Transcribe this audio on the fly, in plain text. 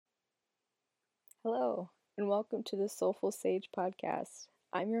Hello, and welcome to the Soulful Sage podcast.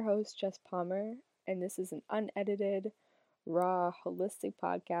 I'm your host, Jess Palmer, and this is an unedited, raw, holistic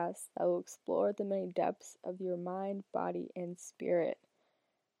podcast that will explore the many depths of your mind, body, and spirit.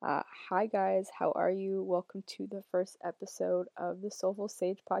 Hi, guys, how are you? Welcome to the first episode of the Soulful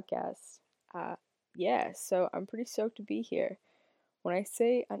Sage podcast. Uh, so I'm pretty stoked to be here. When I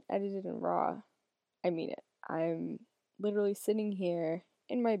say unedited and raw, I mean it. I'm literally sitting here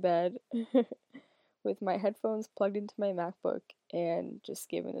in my bed with my headphones plugged into my MacBook and just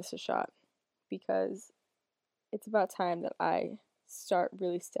giving this a shot because it's about time that I start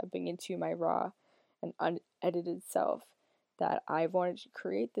really stepping into my raw and unedited self. That I've wanted to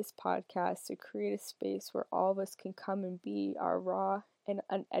create this podcast to create a space where all of us can come and be our raw and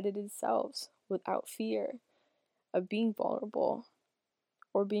unedited selves without fear of being vulnerable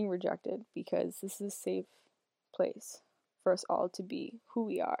or being rejected, because this is a safe place for us all to be who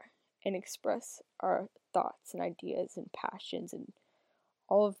we are and express our thoughts and ideas and passions and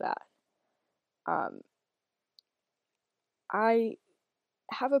all of that. I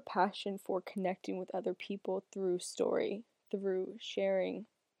have a passion for connecting with other people through story, through sharing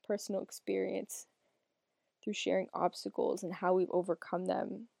personal experience, through sharing obstacles and how we've overcome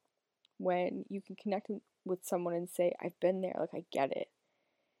them. When you can connect with someone and say, I've been there, like I get it.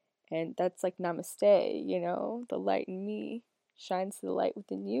 And that's like namaste, the light in me shines to the light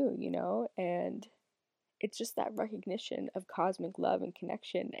within you, and it's just that recognition of cosmic love and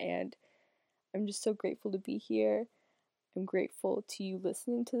connection. And I'm just so grateful to be here. I'm grateful to you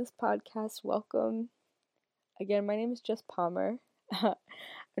listening to this podcast. Welcome. Again, my name is Jess Palmer.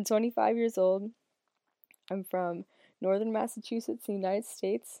 I'm 25 years old. I'm from northern Massachusetts, the United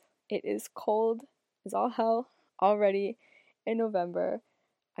States. It is cold as all hell already in November.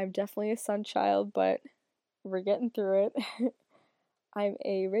 I'm definitely a sun child, but we're getting through it. I'm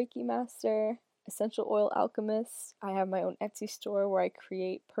a Reiki master, essential oil alchemist. I have my own Etsy store where I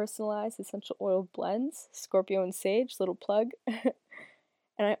create personalized essential oil blends, Scorpio and Sage, little plug. And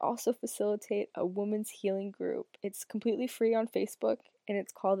I also facilitate a women's healing group. It's completely free on Facebook, and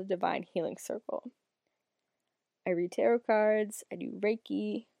it's called the Divine Healing Circle. I read tarot cards, I do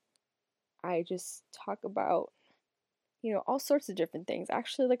Reiki, I just talk about, all sorts of different things.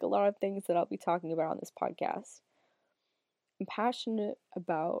 Actually, like a lot of things that I'll be talking about on this podcast. I'm passionate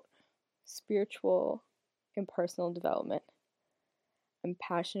about spiritual and personal development. I'm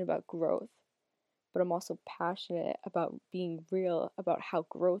passionate about growth, but I'm also passionate about being real about how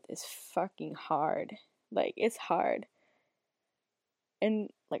growth is fucking hard. Like, it's hard. And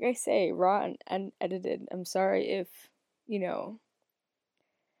like I say, raw and unedited. I'm sorry if,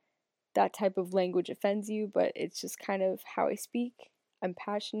 that type of language offends you, but it's just kind of how I speak. I'm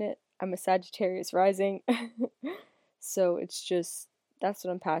passionate. I'm a Sagittarius rising. So it's just, that's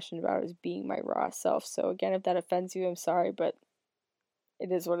what I'm passionate about, is being my raw self. So again, if that offends you, I'm sorry, but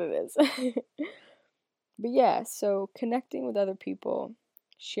it is what it is. But yeah, so connecting with other people,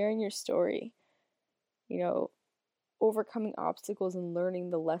 sharing your story, overcoming obstacles and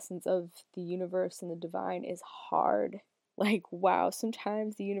learning the lessons of the universe and the divine is hard. Like, wow,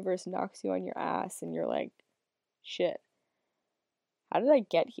 sometimes the universe knocks you on your ass and you're like, shit, how did I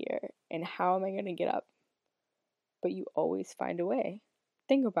get here? And how am I going to get up? But you always find a way.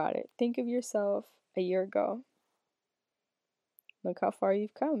 Think about it. Think of yourself a year ago. Look how far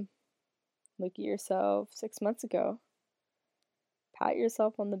you've come. Look at yourself 6 months ago. Pat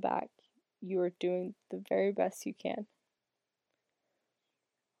yourself on the back. You are doing the very best you can.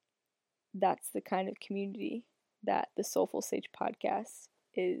 That's the kind of community that the Soulful Sage podcast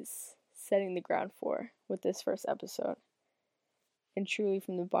is setting the ground for with this first episode. And truly,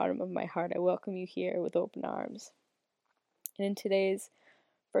 from the bottom of my heart, I welcome you here with open arms. And in today's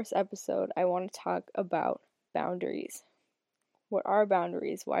first episode, I want to talk about boundaries. What are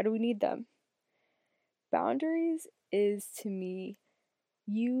boundaries? Why do we need them? Boundaries is, to me,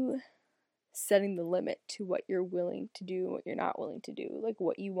 you setting the limit to what you're willing to do and what you're not willing to do, like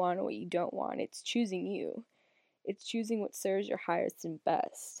what you want and what you don't want. It's choosing you. It's choosing what serves your highest and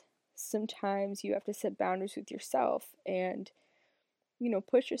best. Sometimes you have to set boundaries with yourself and,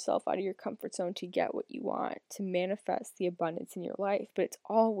 push yourself out of your comfort zone to get what you want, to manifest the abundance in your life. But it's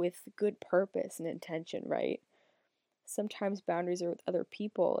all with good purpose and intention, right? Sometimes boundaries are with other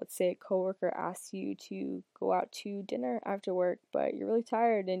people. Let's say a coworker asks you to go out to dinner after work, but you're really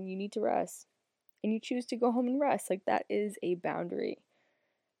tired and you need to rest, and you choose to go home and rest. Like, that is a boundary.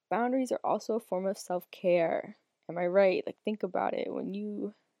 Boundaries are also a form of self-care. Am I right? Like, think about it. When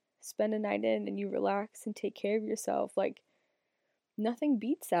you spend a night in and you relax and take care of yourself, like, nothing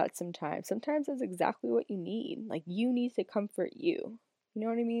beats that sometimes. Sometimes that's exactly what you need. Like, you need to comfort you. You know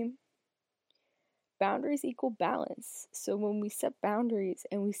what I mean? boundaries equal balance. So when we set boundaries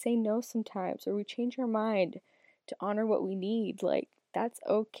and we say no sometimes, or we change our mind to honor what we need, like, that's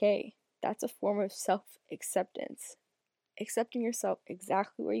okay. That's a form of self-acceptance. Accepting yourself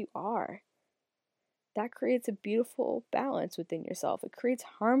exactly where you are. That creates a beautiful balance within yourself. It creates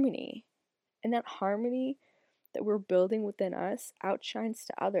harmony. And that harmony that we're building within us outshines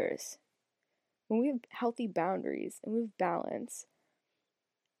to others. When we have healthy boundaries and we have balance,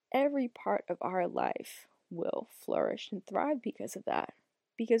 every part of our life will flourish and thrive because of that.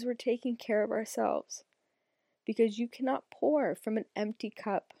 Because we're taking care of ourselves. Because you cannot pour from an empty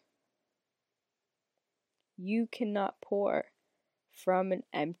cup. You cannot pour from an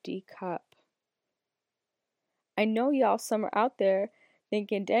empty cup. I know y'all, some are out there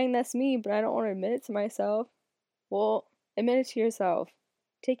thinking, dang, that's me, but I don't want to admit it to myself. Well, admit it to yourself.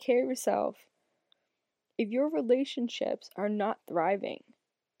 Take care of yourself. If your relationships are not thriving,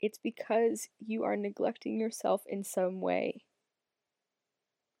 it's because you are neglecting yourself in some way.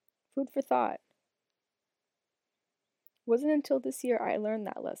 Food for thought. It wasn't until this year I learned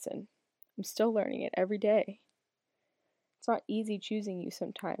that lesson. I'm still learning it every day. It's not easy choosing you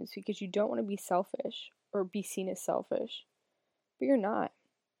sometimes because you don't want to be selfish or be seen as selfish. But you're not.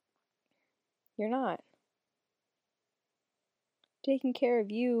 You're not. Taking care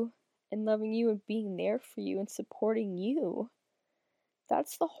of you and loving you and being there for you and supporting you.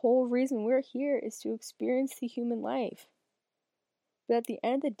 That's the whole reason we're here, is to experience the human life. But at the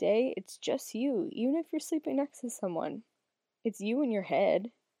end of the day, it's just you, even if you're sleeping next to someone. It's you in your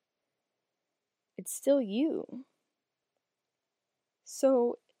head. It's still you.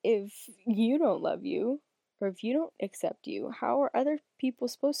 So if you don't love you, or if you don't accept you, how are other people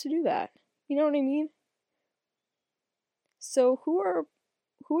supposed to do that? You know what I mean? So who are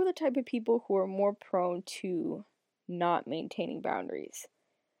the type of people who are more prone to not maintaining boundaries?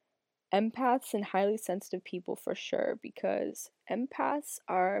 Empaths and highly sensitive people, for sure, because empaths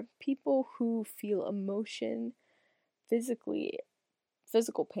are people who feel emotion,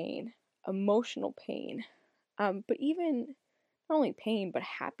 physical pain, emotional pain, but even not only pain, but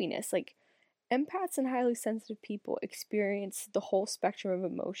happiness. Like, empaths and highly sensitive people experience the whole spectrum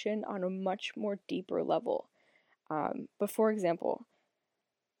of emotion on a much more deeper level. But for example,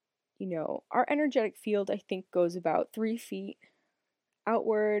 our energetic field, I think, goes about 3 feet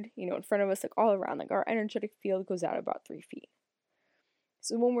outward, in front of us, like all around. Like, our energetic field goes out about 3 feet.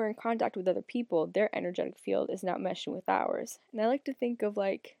 So when we're in contact with other people, their energetic field is not meshing with ours. And I like to think of,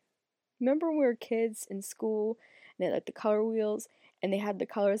 like, remember when we were kids in school and they had, like, the color wheels, and they had the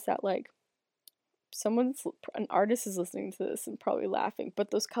colors that, like, an artist is listening to this and probably laughing,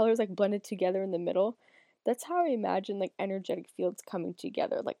 but those colors, like, blended together in the middle. That's how I imagine, like, energetic fields coming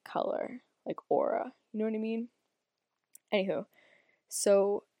together, like color, like aura. You know what I mean? Anywho,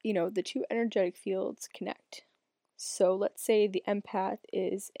 so, the two energetic fields connect. So let's say the empath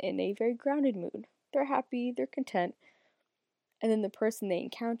is in a very grounded mood. They're happy, they're content. And then the person they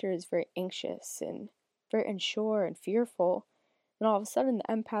encounter is very anxious and very unsure and fearful. And all of a sudden,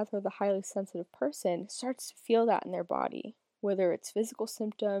 the empath or the highly sensitive person starts to feel that in their body. Whether it's physical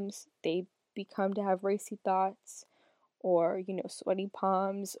symptoms, they become to have racy thoughts, or, sweaty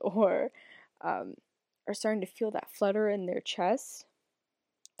palms, or are starting to feel that flutter in their chest.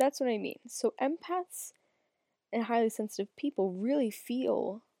 That's what I mean. So empaths and highly sensitive people really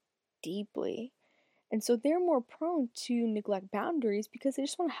feel deeply. And so they're more prone to neglect boundaries because they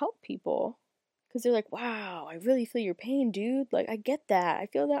just want to help people. Because they're like, wow, I really feel your pain, dude. Like, I get that. I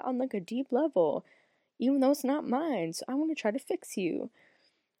feel that on, like, a deep level, even though it's not mine. So I want to try to fix you.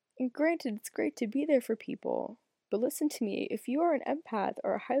 And granted, it's great to be there for people. But listen to me, if you are an empath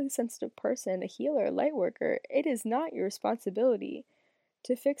or a highly sensitive person, a healer, a light worker, it is not your responsibility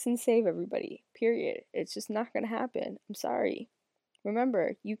to fix and save everybody, period. It's just not going to happen. I'm sorry.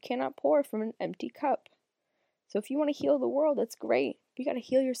 Remember, you cannot pour from an empty cup. So if you want to heal the world, that's great. But you got to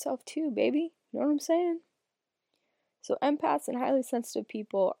heal yourself too, baby. You know what I'm saying? So empaths and highly sensitive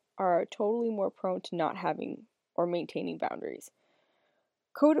people are totally more prone to not having or maintaining boundaries.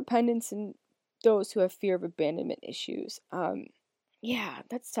 Codependents and those who have fear of abandonment issues. Yeah,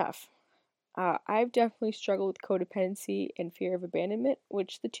 that's tough. I've definitely struggled with codependency and fear of abandonment,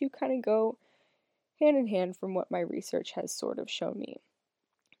 which the two kind of go hand in hand from what my research has sort of shown me.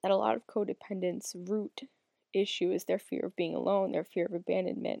 That a lot of codependents' root issue is their fear of being alone, their fear of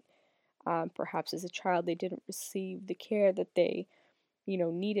abandonment. Perhaps as a child they didn't receive the care that they,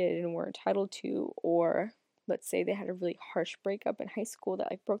 needed and were entitled to, or let's say they had a really harsh breakup in high school that,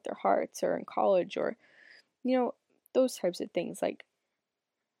 like, broke their hearts, or in college, or, those types of things, like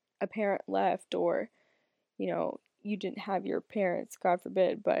a parent left, or, you didn't have your parents, God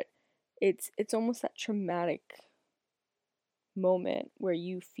forbid, but it's almost that traumatic moment where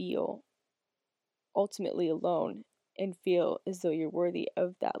you feel ultimately alone and feel as though you're worthy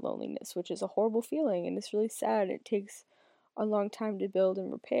of that loneliness, which is a horrible feeling and it's really sad. It takes a long time to build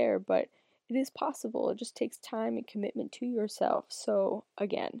and repair, but it is possible. It just takes time and commitment to yourself. So,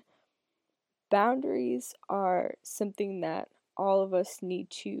 again, boundaries are something that all of us need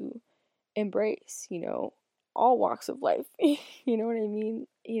to embrace, all walks of life. You know what I mean?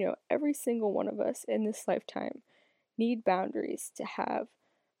 Every single one of us in this lifetime need boundaries to have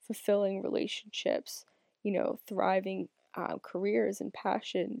fulfilling relationships, thriving careers and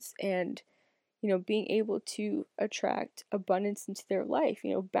passions, and being able to attract abundance into their life.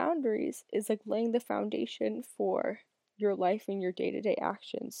 Boundaries is like laying the foundation for your life and your day-to-day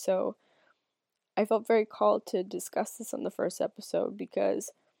actions. So I felt very called to discuss this on the first episode because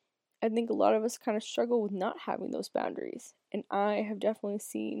I think a lot of us kind of struggle with not having those boundaries. And I have definitely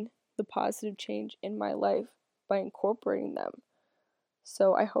seen the positive change in my life by incorporating them.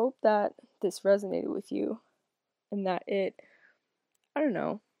 So I hope that this resonated with you and that it, I don't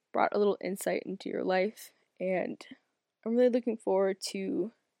know, brought a little insight into your life. And I'm really looking forward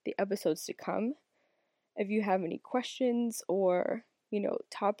to the episodes to come. If you have any questions or,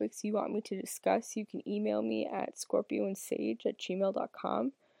 topics you want me to discuss, you can email me at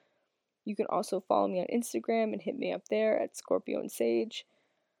scorpioandsage@gmail.com. You can also follow me on Instagram and hit me up there at scorpioandsage.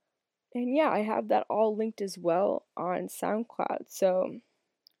 And yeah, I have that all linked as well on SoundCloud. So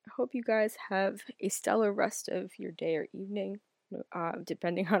I hope you guys have a stellar rest of your day or evening,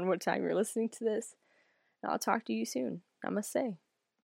 depending on what time you're listening to this. And I'll talk to you soon. Namaste.